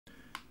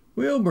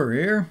Wilbur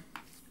here.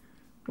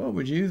 What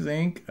would you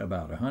think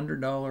about a $100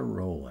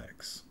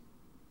 Rolex?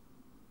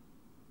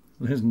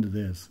 Listen to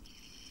this.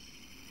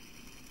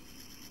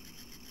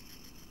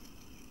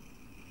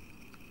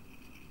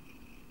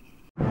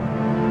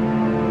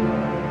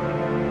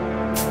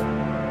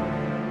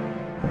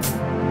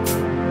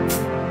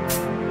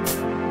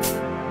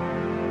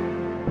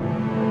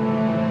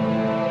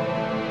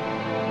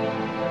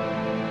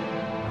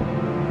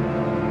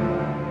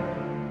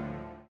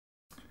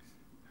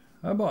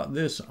 I bought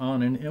this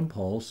on an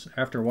impulse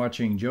after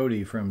watching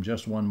Jody from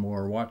Just One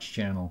More Watch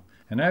channel,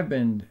 and I've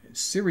been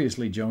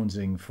seriously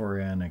jonesing for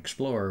an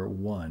Explorer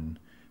 1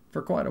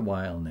 for quite a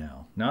while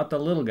now. Not the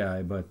little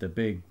guy, but the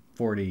big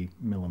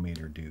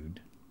 40mm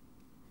dude.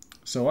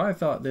 So I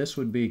thought this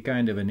would be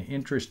kind of an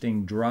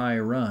interesting dry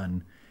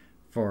run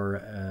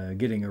for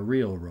getting a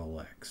real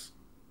Rolex.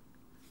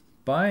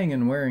 Buying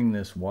and wearing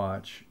this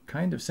watch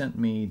kind of sent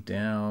me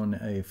down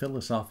a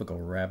philosophical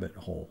rabbit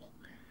hole.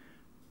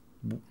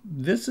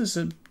 This is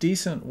a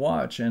decent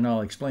watch, and I'll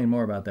explain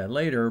more about that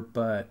later,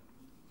 but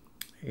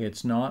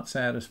it's not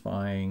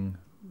satisfying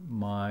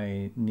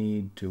my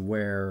need to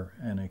wear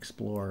an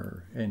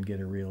Explorer and get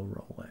a real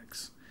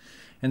Rolex.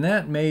 And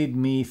that made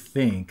me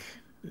think,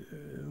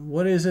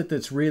 what is it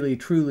that's really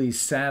truly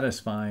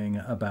satisfying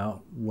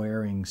about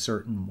wearing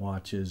certain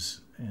watches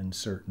and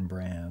certain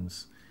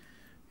brands?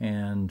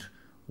 And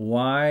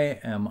why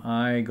am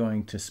I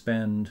going to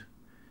spend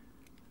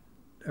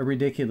a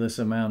ridiculous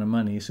amount of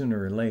money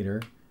sooner or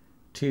later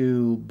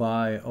to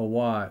buy a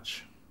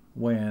watch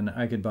when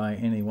I could buy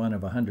any one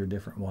of 100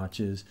 different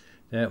watches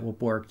that will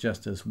work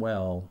just as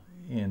well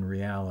in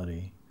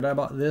reality? But I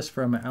bought this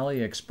from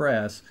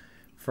AliExpress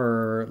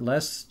for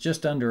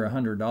just under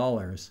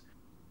 $100.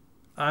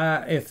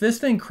 If this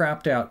thing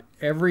crapped out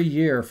every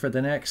year for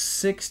the next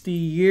 60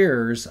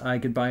 years, I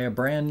could buy a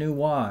brand new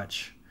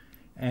watch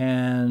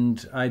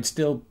and I'd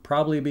still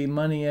probably be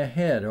money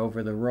ahead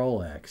over the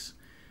Rolex.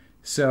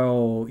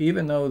 So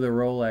even though the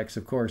Rolex,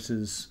 of course,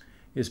 is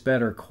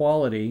better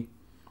quality,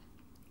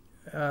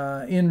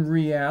 in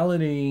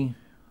reality,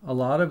 a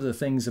lot of the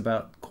things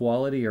about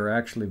quality are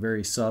actually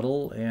very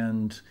subtle,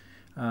 and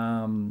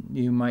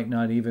you might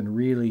not even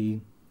really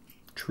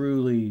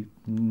truly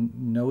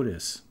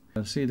notice.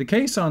 See, the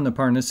case on the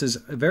Parnis is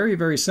very,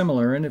 very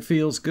similar, and it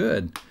feels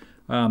good,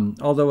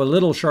 although a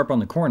little sharp on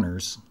the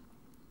corners.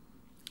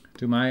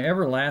 To my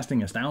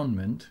everlasting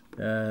astoundment,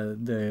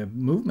 the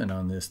movement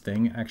on this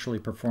thing actually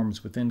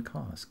performs within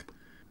COSC.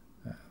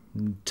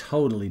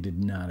 Totally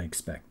did not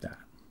expect that.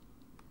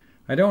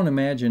 I don't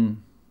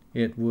imagine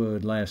it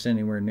would last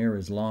anywhere near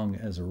as long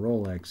as a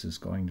Rolex is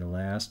going to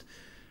last,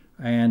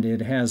 and it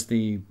has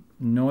the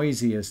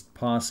noisiest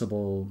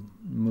possible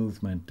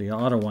movement. The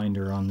auto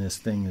winder on this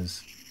thing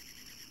is...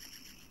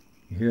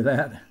 You hear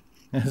that?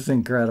 That's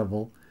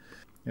incredible.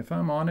 If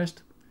I'm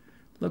honest,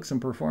 looks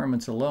and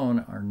performance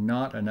alone are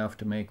not enough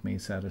to make me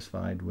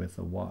satisfied with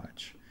a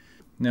watch.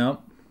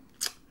 Now,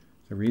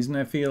 the reason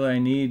I feel I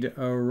need a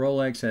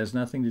Rolex has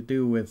nothing to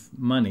do with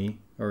money,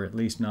 or at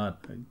least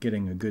not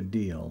getting a good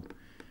deal.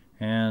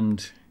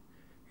 And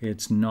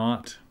it's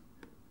not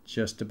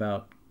just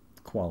about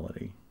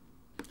quality.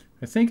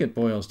 I think it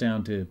boils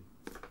down to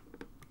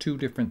two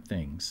different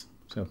things.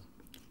 So,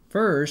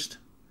 first,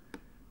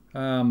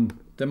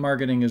 the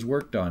marketing has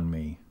worked on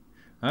me.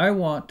 I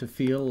want to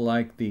feel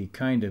like the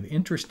kind of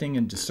interesting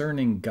and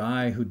discerning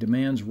guy who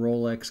demands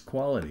Rolex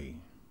quality.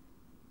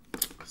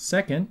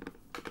 Second,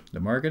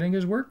 the marketing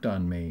has worked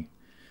on me.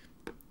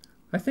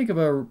 I think of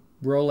a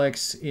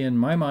Rolex in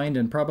my mind,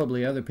 and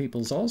probably other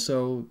people's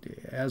also,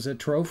 as a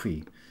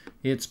trophy.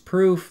 It's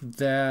proof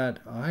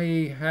that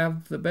I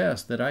have the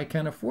best, that I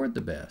can afford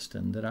the best,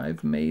 and that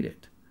I've made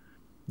it.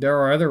 There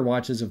are other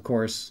watches, of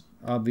course,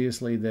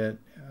 obviously, that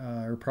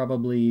are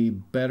probably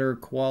better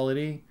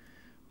quality,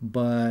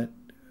 but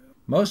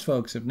most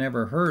folks have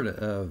never heard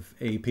of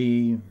AP,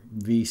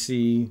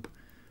 VC,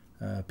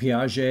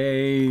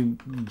 Piaget,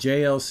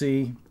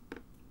 JLC.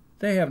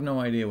 They have no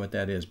idea what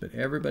that is, but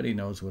everybody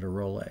knows what a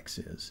Rolex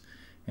is,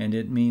 and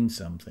it means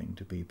something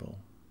to people.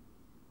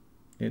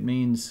 It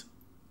means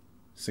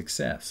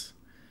success,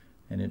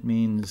 and it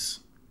means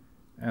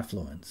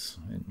affluence.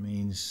 It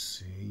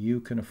means you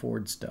can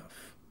afford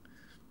stuff.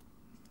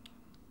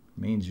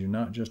 It means you're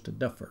not just a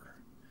duffer.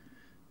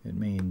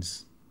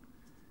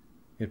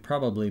 It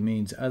probably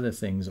means other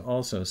things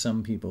also.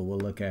 Some people will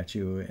look at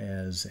you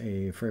as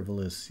a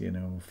frivolous,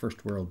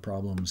 first world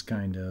problems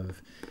kind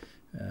of,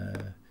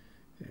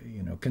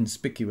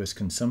 conspicuous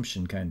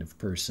consumption kind of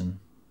person.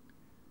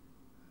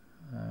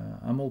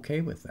 I'm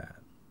okay with that.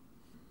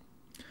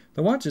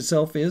 The watch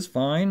itself is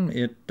fine.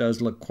 It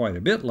does look quite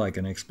a bit like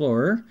an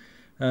Explorer,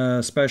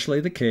 especially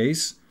the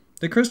case.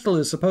 The crystal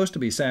is supposed to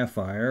be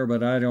sapphire,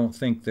 but I don't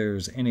think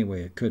there's any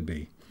way it could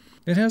be.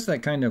 It has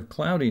that kind of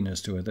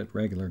cloudiness to it that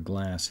regular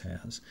glass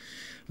has.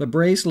 The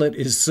bracelet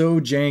is so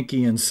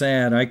janky and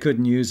sad I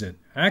couldn't use it.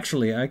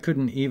 Actually, I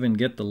couldn't even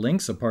get the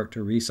links apart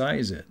to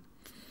resize it.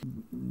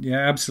 Yeah,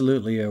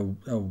 absolutely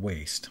a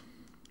waste.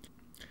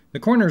 The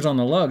corners on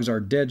the lugs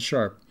are dead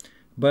sharp.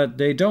 but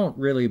they don't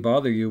really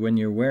bother you when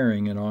you're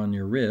wearing it on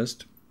your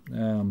wrist.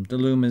 The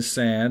lume is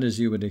sad, as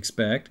you would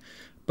expect,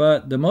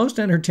 but the most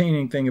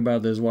entertaining thing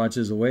about this watch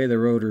is the way the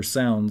rotor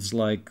sounds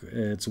like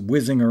it's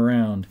whizzing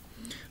around.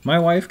 My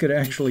wife could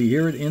actually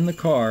hear it in the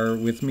car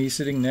with me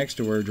sitting next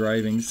to her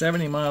driving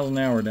 70 miles an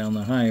hour down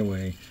the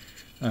highway.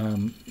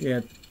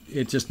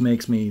 It just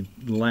makes me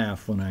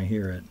laugh when I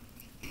hear it.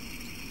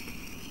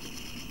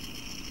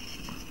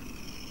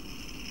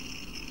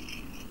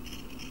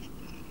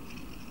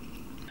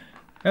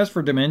 As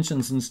for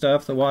dimensions and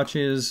stuff, the watch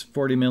is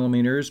 40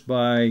 millimeters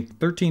by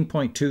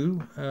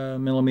 13.2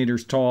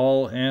 millimeters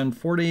tall and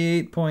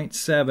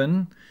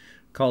 48.7,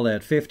 call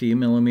that 50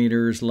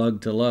 millimeters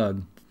lug to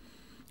lug.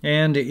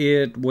 And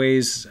it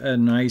weighs a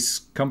nice,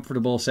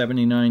 comfortable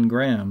 79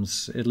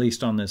 grams, at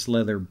least on this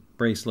leather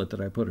bracelet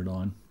that I put it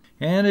on.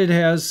 And it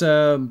has,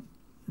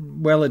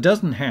 well, it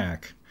doesn't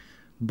hack,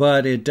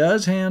 but it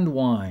does hand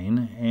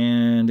wine,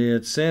 and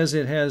it says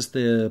it has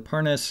the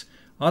Parnis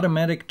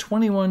automatic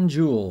 21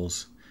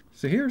 joules.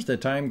 So here's the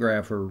time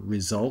grapher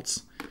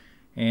results,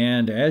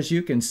 and as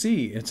you can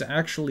see, it's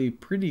actually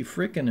pretty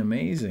freaking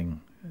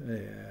amazing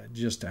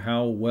just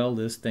how well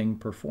this thing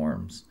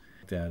performs.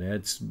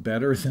 It's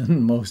better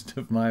than most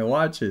of my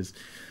watches.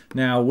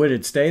 Now, would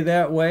it stay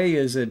that way?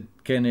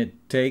 Can it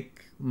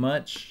take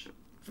much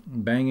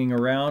banging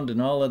around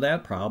and all of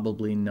that?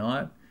 Probably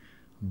not.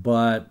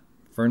 But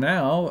for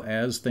now,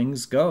 as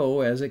things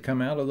go, as it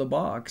come out of the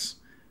box,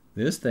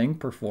 this thing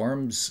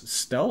performs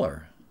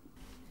stellar.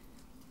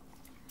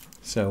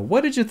 So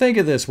what did you think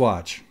of this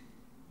watch?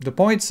 The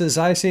points as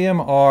I see them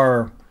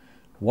are,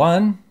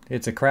 1,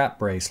 it's a crap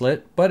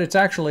bracelet, but it's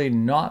actually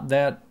not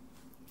that,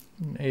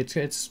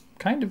 it's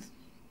kind of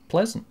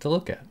pleasant to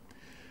look at.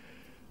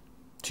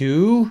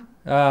 2,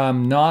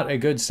 not a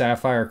good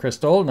sapphire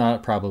crystal,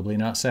 probably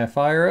not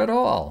sapphire at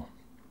all.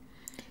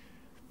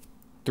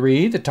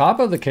 3, the top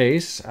of the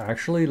case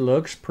actually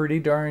looks pretty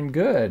darn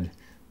good.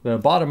 The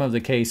bottom of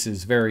the case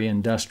is very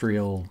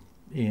industrial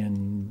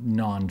in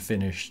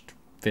non-finished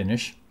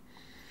finish.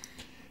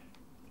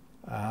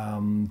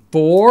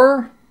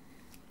 4,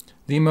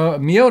 the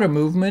Miyota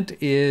movement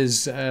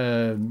is,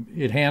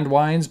 it hand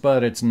winds,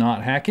 but it's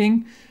not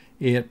hacking.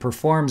 It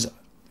performs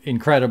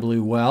incredibly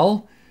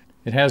well.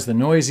 It has the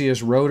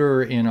noisiest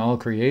rotor in all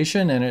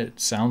creation, and it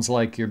sounds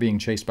like you're being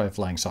chased by a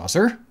flying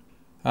saucer.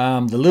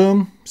 The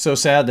lume, so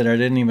sad that I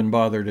didn't even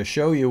bother to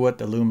show you what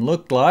the lume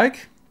looked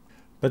like.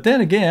 But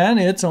then again,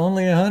 it's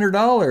only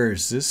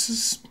 $100. This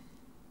is,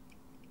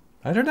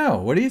 I don't know.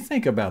 What do you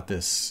think about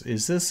this?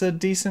 Is this a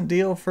decent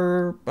deal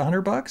for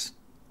 $100?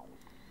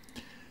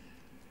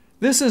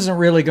 This isn't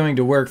really going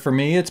to work for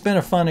me. It's been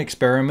a fun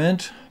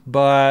experiment,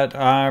 but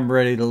I'm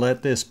ready to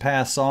let this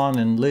pass on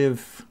and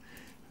live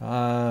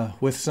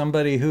with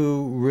somebody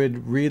who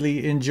would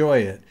really enjoy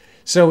it.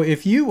 So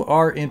if you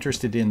are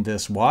interested in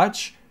this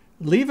watch,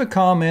 leave a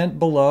comment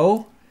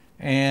below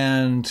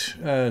and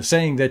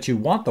saying that you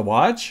want the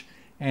watch,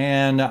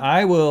 and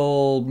I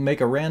will make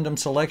a random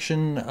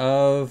selection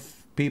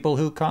of people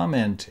who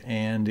comment.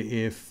 And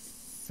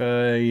if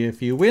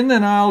you win,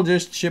 then I'll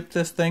just ship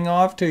this thing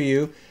off to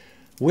you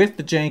with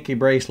the janky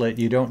bracelet.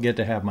 You don't get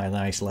to have my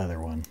nice leather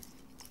one.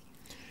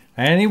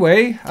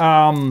 Anyway,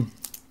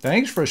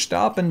 thanks for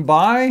stopping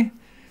by,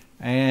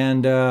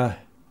 and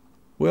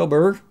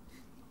Wilbur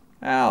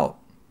out.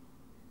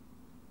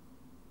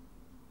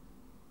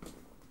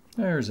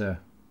 There's a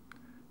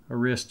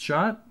wrist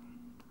shot.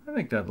 I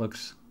think that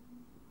looks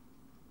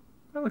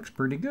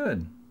pretty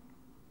good.